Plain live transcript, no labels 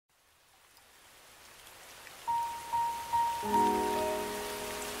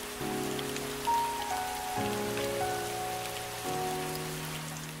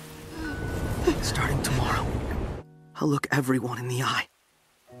Starting tomorrow, I'll look everyone in the eye.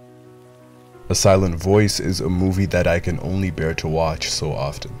 A Silent Voice is a movie that I can only bear to watch so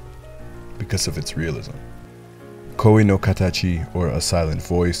often, because of its realism. Koi no Katachi, or A Silent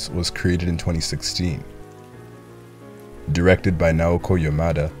Voice, was created in 2016. Directed by Naoko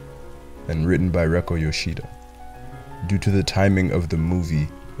Yamada, and written by Reko Yoshida. Due to the timing of the movie,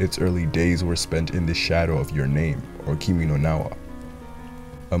 its early days were spent in the shadow of Your Name, or Kimi no Nawa,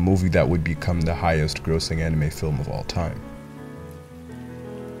 a movie that would become the highest grossing anime film of all time.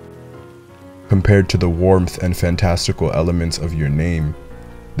 Compared to the warmth and fantastical elements of Your Name,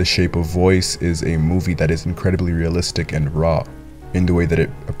 The Shape of Voice is a movie that is incredibly realistic and raw in the way that it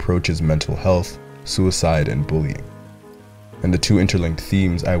approaches mental health, suicide, and bullying. And the two interlinked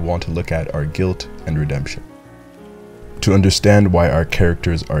themes I want to look at are guilt and redemption. To understand why our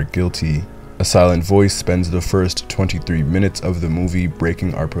characters are guilty, A Silent Voice spends the first 23 minutes of the movie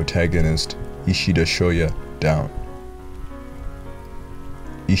breaking our protagonist, Ishida Shoya, down.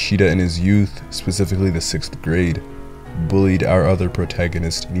 Ishida in his youth, specifically the 6th grade, bullied our other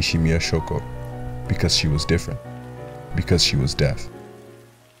protagonist, Nishimiya Shoko, because she was different, because she was deaf.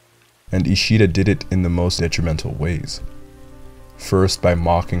 And Ishida did it in the most detrimental ways. First, by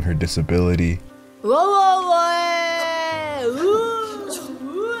mocking her disability,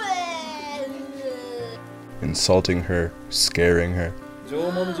 insulting her, scaring her,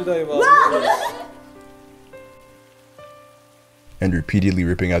 and repeatedly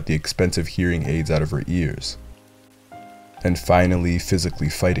ripping out the expensive hearing aids out of her ears, and finally physically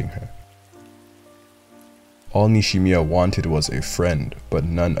fighting her. All Nishimiya wanted was a friend, but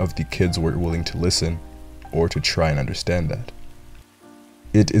none of the kids were willing to listen or to try and understand that.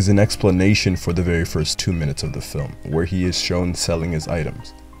 It is an explanation for the very first 2 minutes of the film, where he is shown selling his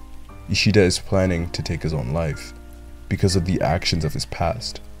items. Ishida is planning to take his own life because of the actions of his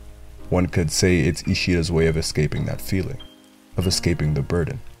past. One could say it's Ishida's way of escaping that feeling, of escaping the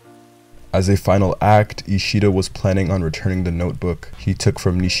burden. As a final act, Ishida was planning on returning the notebook he took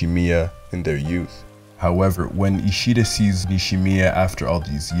from Nishimiya in their youth. However, when Ishida sees Nishimiya after all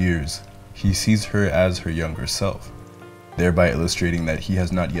these years, he sees her as her younger self, thereby illustrating that he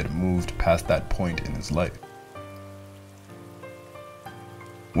has not yet moved past that point in his life.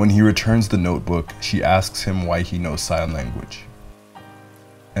 When he returns the notebook, she asks him why he knows sign language.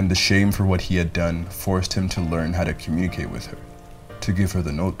 And the shame for what he had done forced him to learn how to communicate with her, to give her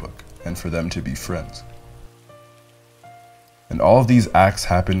the notebook, and for them to be friends. And all of these acts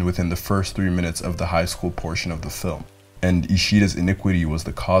happened within the first 3 minutes of the high school portion of the film, and Ishida's iniquity was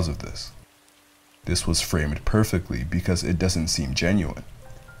the cause of this. This was framed perfectly because it doesn't seem genuine.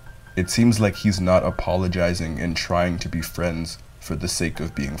 It seems like he's not apologizing and trying to be friends for the sake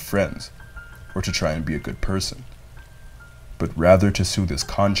of being friends, or to try and be a good person, but rather to soothe his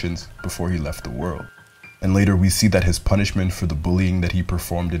conscience before he left the world. And later we see that his punishment for the bullying that he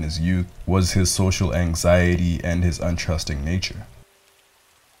performed in his youth was his social anxiety and his untrusting nature.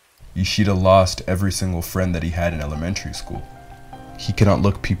 Ishida lost every single friend that he had in elementary school. He cannot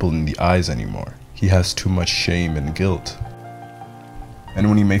look people in the eyes anymore. He has too much shame and guilt. And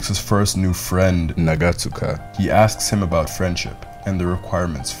when he makes his first new friend, Nagatsuka, he asks him about friendship and the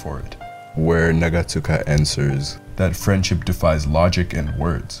requirements for it, where Nagatsuka answers that friendship defies logic and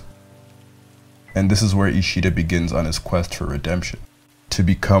words. And this is where Ishida begins on his quest for redemption, to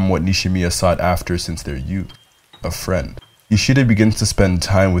become what Nishimiya sought after since their youth, a friend. Ishida begins to spend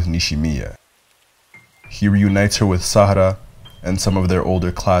time with Nishimiya. He reunites her with Sahara and some of their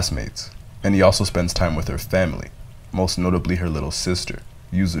older classmates, and he also spends time with her family, most notably her little sister,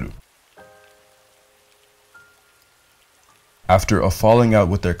 Yuzuru. After a falling out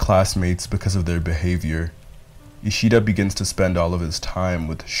with their classmates because of their behavior, Ishida begins to spend all of his time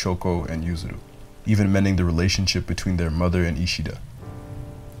with Shoko and Yuzuru, even mending the relationship between their mother and Ishida.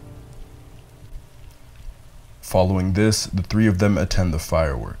 Following this, the three of them attend the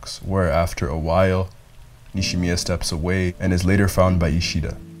fireworks, where after a while, Nishimiya steps away and is later found by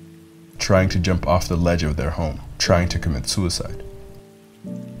Ishida, trying to jump off the ledge of their home, trying to commit suicide.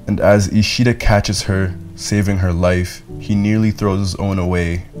 And as Ishida catches her, saving her life, he nearly throws his own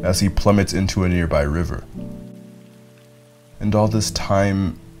away as he plummets into a nearby river. And all this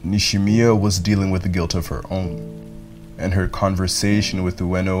time, Nishimiya was dealing with the guilt of her own, and her conversation with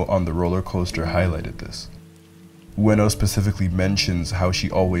Ueno on the roller coaster highlighted this. Ueno specifically mentions how she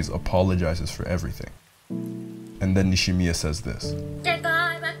always apologizes for everything. And then Nishimiya says this.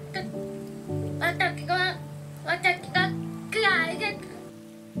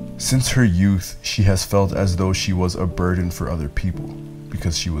 Since her youth, she has felt as though she was a burden for other people,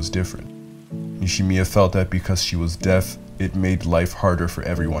 because she was different. Nishimiya felt that because she was deaf, it made life harder for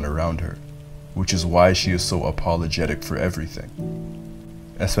everyone around her, which is why she is so apologetic for everything,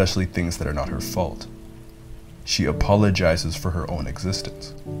 especially things that are not her fault. She apologizes for her own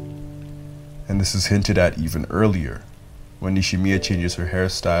existence. And this is hinted at even earlier, when Nishimiya changes her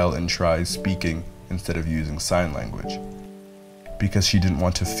hairstyle and tries speaking instead of using sign language, because she didn't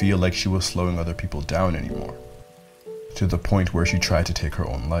want to feel like she was slowing other people down anymore, to the point where she tried to take her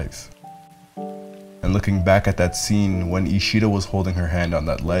own life. And looking back at that scene when Ishida was holding her hand on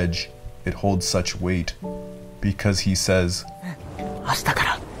that ledge, it holds such weight because he says, 明日か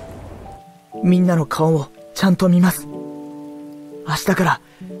らみんなの顔をちゃんと見ます。明日から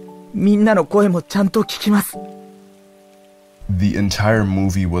みんなの声もちゃんと聞きます。 The entire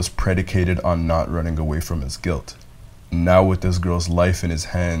movie was predicated on not running away from his guilt. Now with this girl's life in his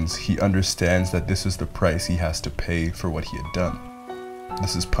hands, he understands that this is the price he has to pay for what he had done.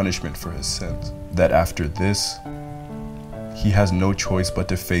 This is punishment for his sins. That after this, he has no choice but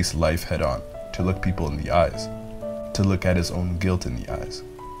to face life head on, to look people in the eyes, to look at his own guilt in the eyes.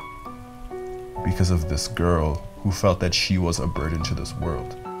 Because of this girl who felt that she was a burden to this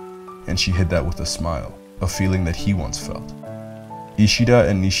world. And she hid that with a smile, a feeling that he once felt. Ishida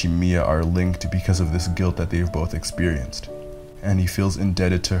and Nishimiya are linked because of this guilt that they've both experienced, and he feels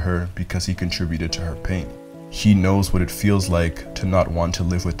indebted to her because he contributed to her pain. He knows what it feels like to not want to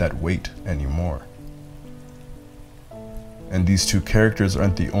live with that weight anymore. And these two characters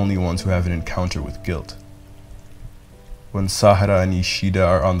aren't the only ones who have an encounter with guilt. When Sahara and Ishida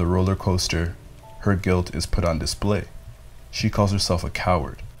are on the roller coaster, her guilt is put on display. She calls herself a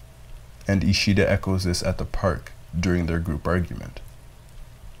coward, and Ishida echoes this at the park during their group argument.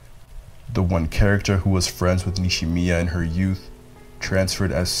 The one character who was friends with Nishimiya in her youth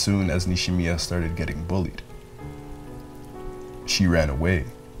transferred as soon as Nishimiya started getting bullied. She ran away.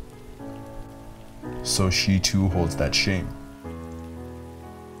 So she too holds that shame.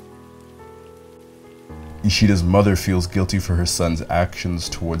 Ishida's mother feels guilty for her son's actions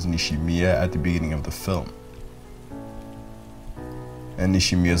towards Nishimiya at the beginning of the film. And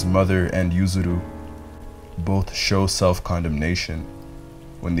Nishimiya's mother and Yuzuru both show self-condemnation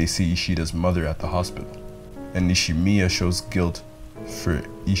when they see Ishida's mother at the hospital. And Nishimiya shows guilt for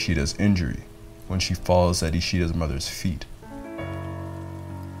Ishida's injury when she falls at Ishida's mother's feet.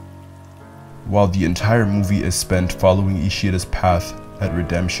 While the entire movie is spent following Ishida's path at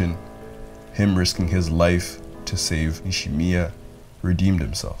redemption, him risking his life to save Nishimiya redeemed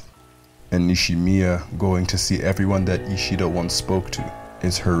himself. And Nishimiya going to see everyone that Ishida once spoke to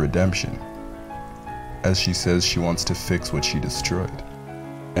is her redemption, as she says she wants to fix what she destroyed.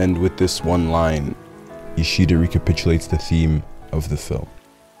 And with this one line, Ishida recapitulates the theme of the film.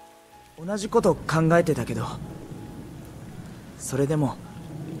 同じこと考えてたけど、それでも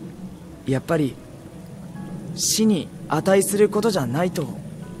やっぱり死に値することじゃないと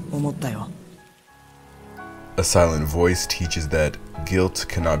思ったよ。 A silent voice teaches that guilt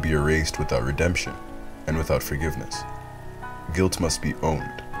cannot be erased without redemption and without forgiveness. Guilt must be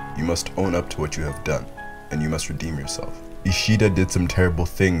owned. You must own up to what you have done, and you must redeem yourself. Ishida did some terrible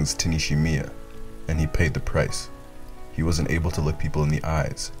things to Nishimiya, and he paid the price. He wasn't able to look people in the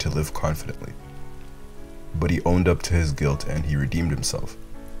eyes, to live confidently. But he owned up to his guilt and he redeemed himself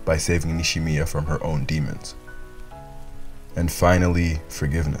by saving Nishimiya from her own demons. And finally,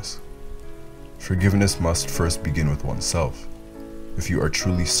 forgiveness. Forgiveness must first begin with oneself. If you are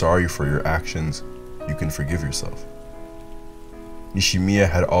truly sorry for your actions, you can forgive yourself. Nishimiya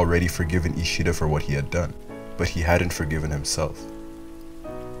had already forgiven Ishida for what he had done, but he hadn't forgiven himself.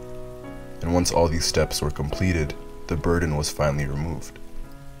 And once all these steps were completed, the burden was finally removed.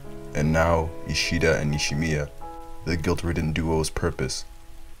 And now, Ishida and Nishimiya, the guilt-ridden duo's purpose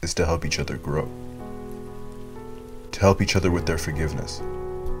is to help each other grow. To help each other with their forgiveness,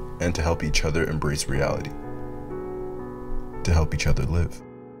 and to help each other embrace reality. To help each other live,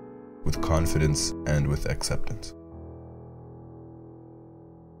 with confidence and with acceptance.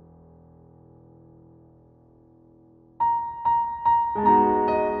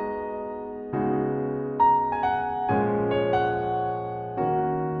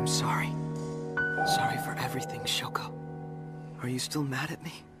 I'm sorry. Sorry for everything, Shoko. Are you still mad at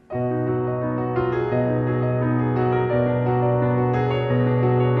me?